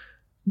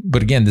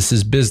 But again, this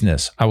is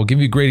business. I will give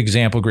you a great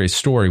example, great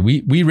story.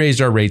 We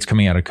raised our rates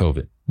coming out of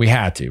COVID. We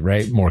had to,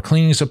 right? More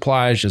cleaning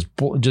supplies, just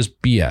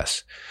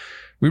BS.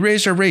 We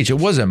raised our rates. It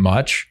wasn't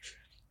much.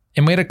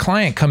 And we had a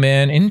client come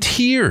in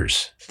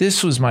tears.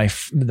 This was my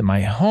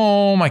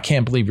home. I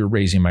can't believe you're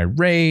raising my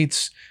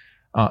rates.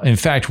 In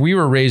fact, we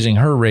were raising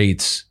her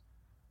rates.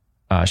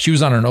 She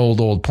was on an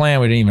old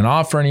plan. We didn't even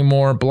offer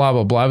anymore, blah,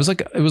 blah, blah. It was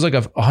like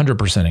a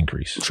 100%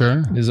 increase. Sure.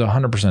 It was a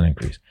 100%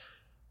 increase.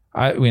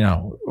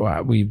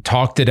 We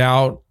talked it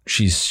out.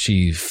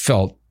 She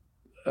felt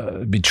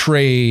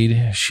betrayed.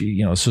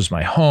 This was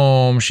my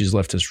home. She's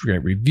left us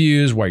great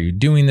reviews. Why are you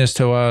doing this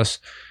to us?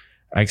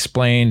 I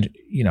explained,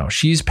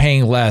 she's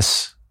paying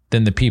less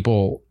than the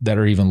people that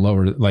are even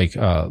lower,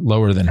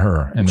 lower than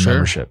her in the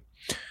membership.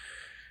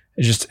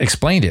 I just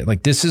explained it.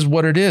 Like, this is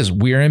what it is.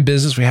 We are in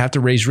business. We have to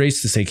raise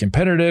rates to stay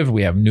competitive.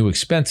 We have new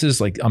expenses.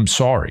 Like, I'm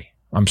sorry.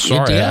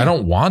 I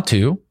don't want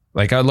to.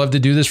 Like, I'd love to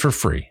do this for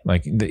free.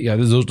 Like,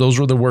 those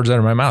were the words out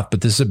of my mouth.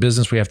 But this is a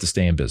business. We have to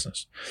stay in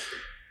business.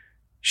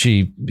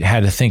 She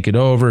had to think it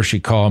over. She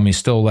called me,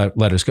 still let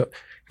us go.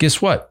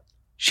 Guess what?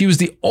 She was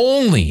the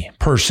only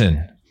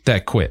person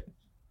that quit.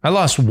 I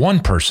lost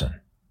one person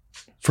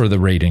for the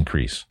rate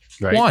increase.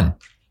 Right. One,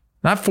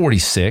 not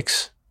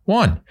 46,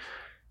 one.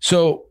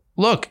 So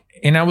look,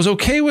 and I was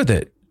okay with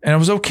it. And I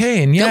was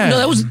okay. And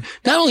that was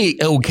not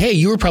only okay,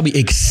 you were probably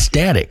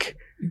ecstatic.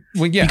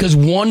 Well, yeah. Because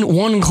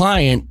one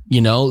client,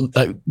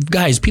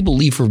 guys, people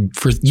leave for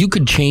you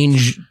could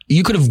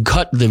have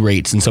cut the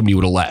rates and somebody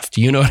would have left.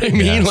 You know what I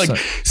mean? Yeah,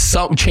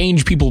 some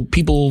change people,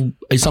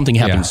 something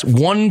happens. Yeah.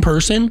 One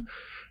person,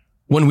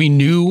 when we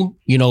knew,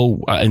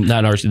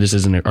 this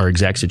isn't our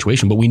exact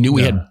situation, but we knew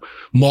we had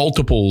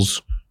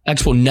multiples,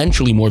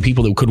 exponentially more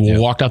people that could have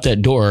walked out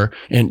that door,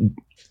 and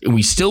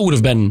we still would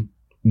have been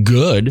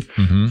good.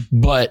 Mm-hmm.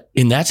 But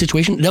in that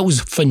situation, that was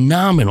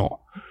phenomenal.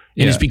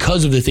 And it's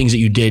because of the things that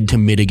you did to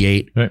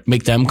mitigate,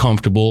 make them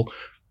comfortable.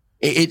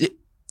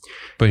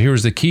 But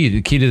here's the key.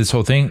 The key to this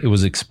whole thing, it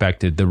was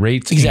expected. The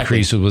rates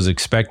increase was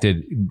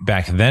expected.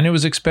 Back then it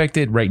was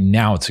expected. Right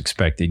now it's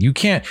expected. You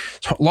can't,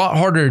 it's a lot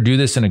harder to do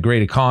this in a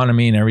great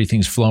economy and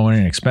everything's flowing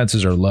and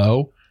expenses are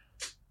low.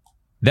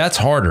 That's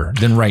harder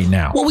than right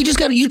now. Well, we just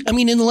got to,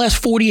 in the last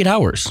 48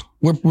 hours,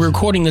 we're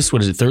recording this,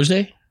 what is it,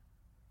 Thursday?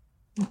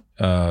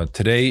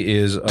 Today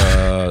is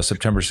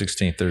September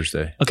 16th,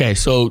 Thursday. Okay,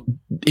 so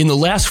in the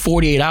last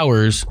 48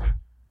 hours,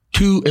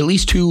 at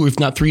least two, if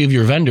not three of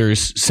your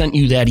vendors sent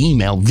you that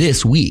email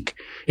this week.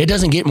 It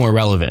doesn't get more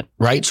relevant,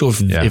 right? So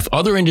if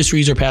other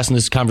industries are passing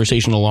this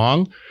conversation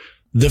along,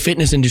 the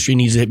fitness industry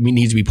needs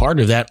to be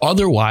part of that.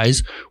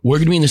 Otherwise, we're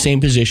going to be in the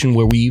same position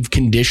where we've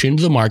conditioned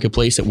the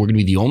marketplace that we're going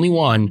to be the only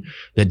one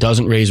that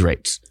doesn't raise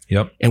rates.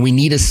 Yep. And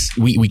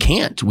we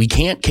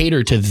can't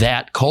cater to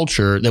that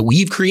culture that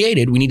we've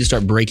created. We need to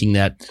start breaking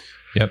that.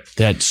 Yep.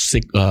 That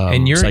sick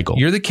and cycle.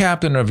 You're the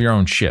captain of your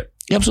own ship.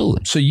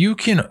 Absolutely. So you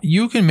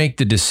can make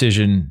the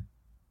decision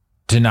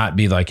to not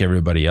be like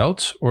everybody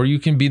else, or you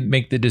can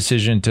make the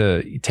decision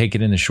to take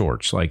it in the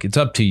shorts. Like, it's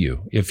up to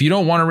you. If you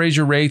don't want to raise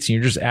your rates and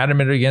you're just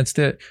adamant against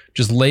it,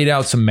 just laid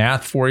out some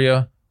math for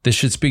you. This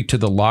should speak to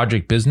the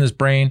logic business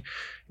brain.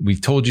 We've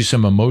told you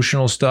some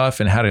emotional stuff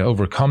and how to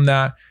overcome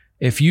that.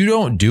 If you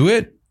don't do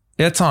it,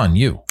 that's on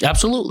you.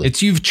 Absolutely.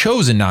 You've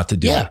chosen not to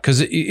do it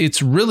because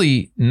it's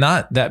really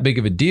not that big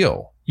of a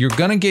deal. You're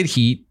going to get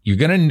heat. You're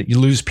going to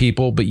lose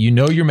people, but you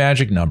know your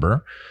magic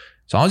number.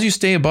 As long as you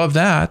stay above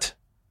that,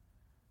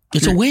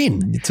 it's a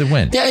win. It's a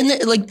win. Yeah, and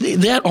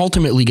that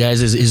ultimately,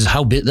 guys, is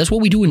how that's what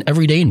we do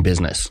every day in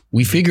business.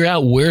 We figure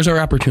out where's our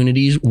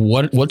opportunities,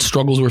 what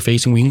struggles we're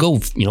facing. We can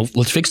go,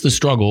 let's fix the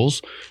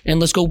struggles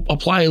and let's go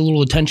apply a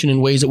little attention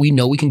in ways that we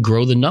know we can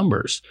grow the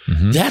numbers.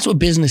 Mm-hmm. That's what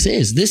business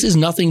is. This is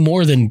nothing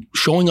more than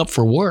showing up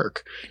for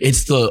work.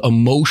 It's the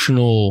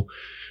emotional,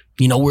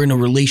 we're in a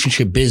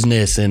relationship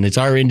business and it's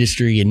our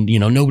industry and,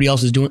 nobody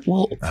else is doing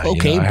well.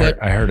 Okay.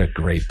 I heard a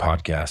great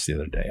podcast the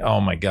other day. Oh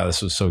my God,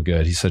 this was so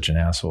good. He's such an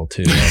asshole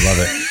too.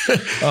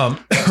 I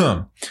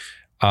love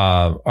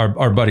it.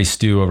 Our buddy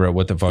Stu over at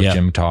What the Fuck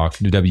Gym Talk,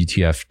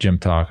 WTF Gym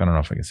Talk. I don't know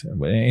if I can say it,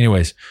 but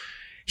anyways,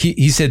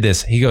 he said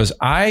this. He goes,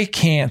 I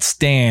can't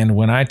stand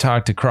when I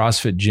talk to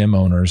CrossFit gym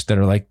owners that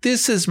are like,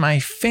 this is my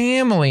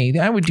family.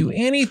 I would do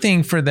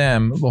anything for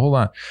them. Well, hold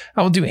on.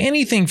 I will do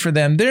anything for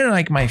them. They're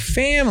like my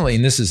family.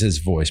 And this is his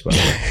voice, by the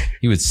way.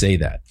 He would say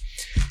that.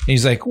 And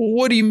he's like, well,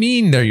 what do you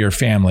mean they're your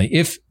family?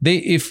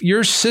 If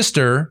your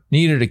sister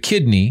needed a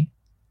kidney,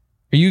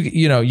 are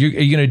you going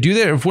to do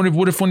that?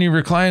 What if one of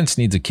your clients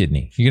needs a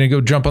kidney? You're going to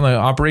go jump on the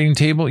operating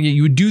table?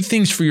 You would do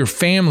things for your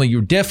family.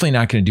 You're definitely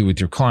not going to do with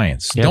your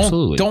clients. Yeah,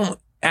 absolutely. Don't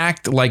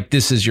act like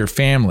this is your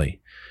family.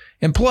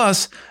 And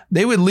plus,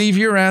 they would leave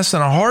your ass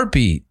in a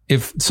heartbeat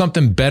if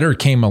something better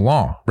came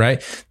along,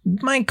 right?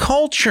 My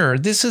culture,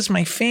 this is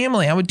my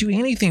family. I would do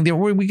anything there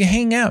where we can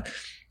hang out.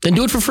 Then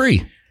do it for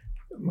free.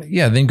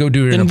 Yeah, then go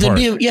do it in a park.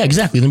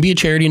 Exactly. Then be a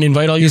charity and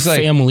invite all your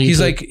family. He's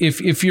like,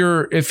 if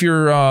your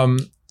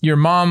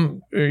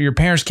mom or your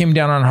parents came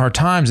down on hard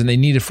times and they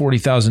needed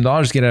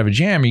 $40,000 to get out of a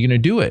jam, you're going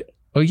to do it.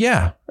 Oh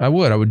yeah, I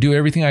would. I would do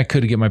everything I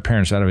could to get my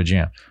parents out of a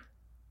jam.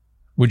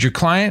 Would you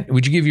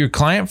give your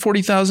client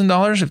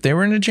 $40,000 if they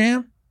were in a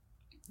jam?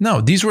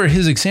 No, these were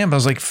his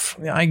examples. I was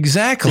like,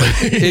 exactly.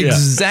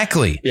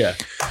 Exactly. Yeah.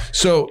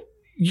 So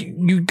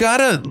you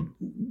gotta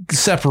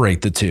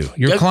separate the two.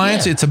 Your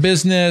clients, it's a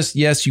business.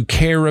 Yes, you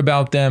care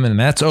about them and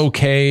that's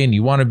okay. And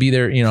you want to be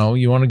there,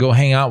 you want to go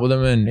hang out with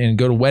them and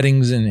go to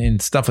weddings and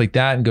stuff like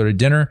that and go to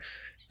dinner.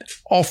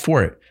 All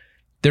for it.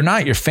 They're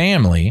not your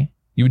family.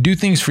 You would do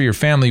things for your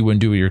family, you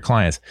wouldn't do with your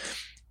clients.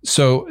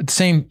 So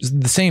the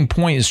same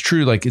point is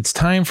true. Like, it's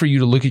time for you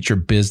to look at your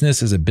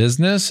business as a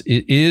business.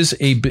 It is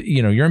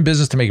you're in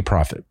business to make a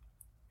profit.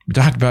 We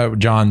talked about,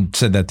 John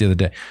said that the other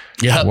day.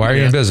 Yeah. Why are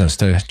you in business?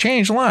 To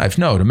change lives?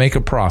 No, to make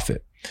a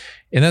profit.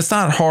 And that's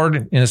not hard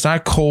and it's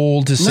not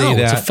cold to say that.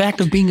 It's a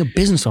fact of being a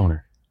business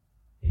owner.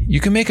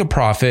 You can make a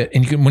profit,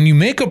 and when you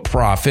make a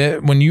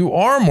profit, when you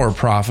are more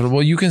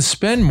profitable, you can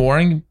spend more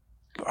and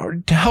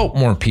to help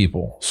more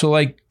people. So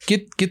like,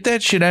 get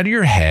that shit out of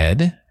your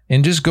head.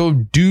 And just go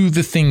do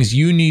the things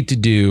you need to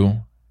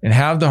do and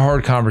have the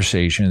hard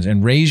conversations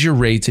and raise your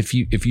rates if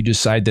you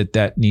decide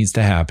that needs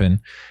to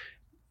happen.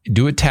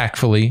 Do it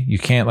tactfully. You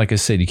can't, like I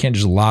said, you can't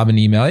just lob an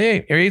email.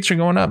 Hey, rates are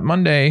going up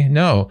Monday.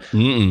 No.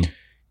 Mm-mm.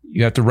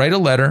 You have to write a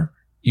letter.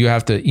 You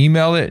have to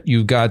email it.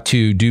 You've got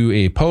to do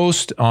a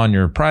post on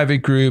your private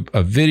group,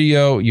 a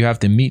video. You have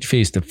to meet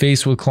face to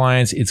face with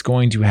clients. It's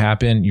going to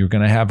happen. You're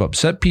going to have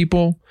upset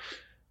people.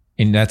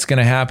 And that's going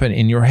to happen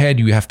in your head.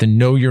 You have to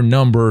know your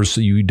numbers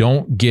so you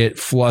don't get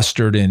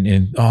flustered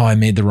and I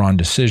made the wrong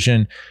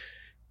decision.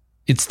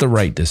 It's the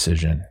right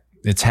decision.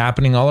 It's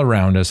happening all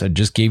around us. I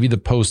just gave you the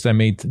post I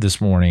made this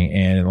morning,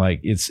 and like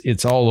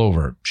it's all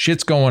over.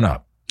 Shit's going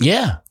up.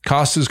 Yeah.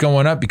 Cost is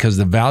going up because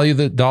the value of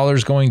the dollar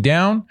is going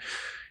down.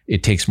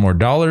 It takes more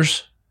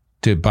dollars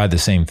to buy the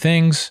same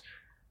things.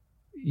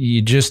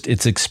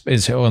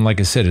 And like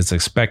I said, it's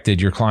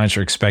expected. Your clients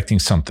are expecting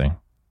something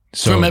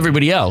from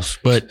everybody else,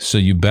 so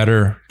you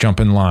better jump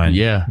in line.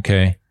 Yeah.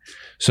 Okay.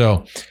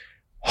 So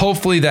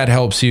hopefully that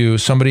helps you.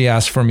 Somebody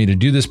asked for me to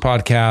do this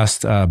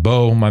podcast,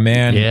 Bo, my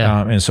man.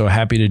 Yeah. And so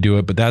happy to do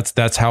it, but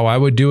that's how I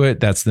would do it.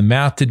 That's the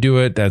math to do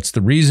it. That's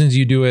the reasons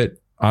you do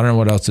it. I don't know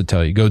what else to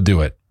tell you. Go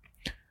do it.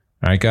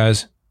 All right,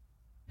 guys.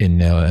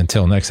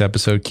 Until next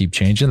episode, keep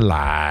changing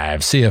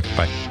lives. See ya.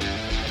 Bye.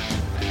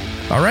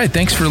 All right.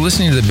 Thanks for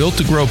listening to the Built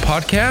to Grow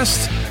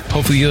podcast.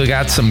 Hopefully you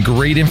got some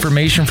great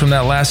information from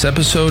that last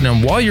episode.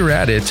 And while you're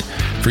at it,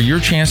 for your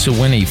chance to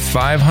win a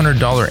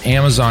 $500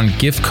 Amazon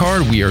gift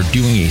card, we are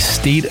doing a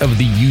State of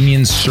the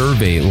Union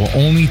survey. It will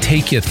only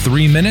take you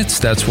 3 minutes.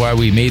 That's why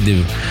we made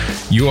the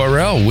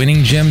URL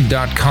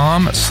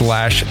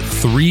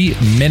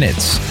winninggym.com/3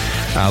 minutes.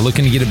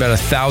 Looking to get about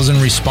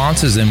 1,000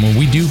 responses. And when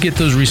we do get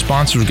those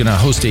responses, we're going to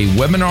host a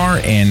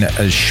webinar and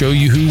show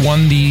you who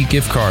won the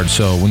gift card.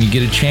 So when you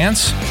get a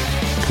chance,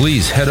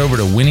 please head over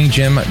to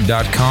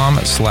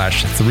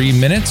winninggym.com/3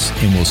 minutes,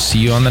 and we'll see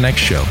you on the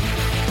next show.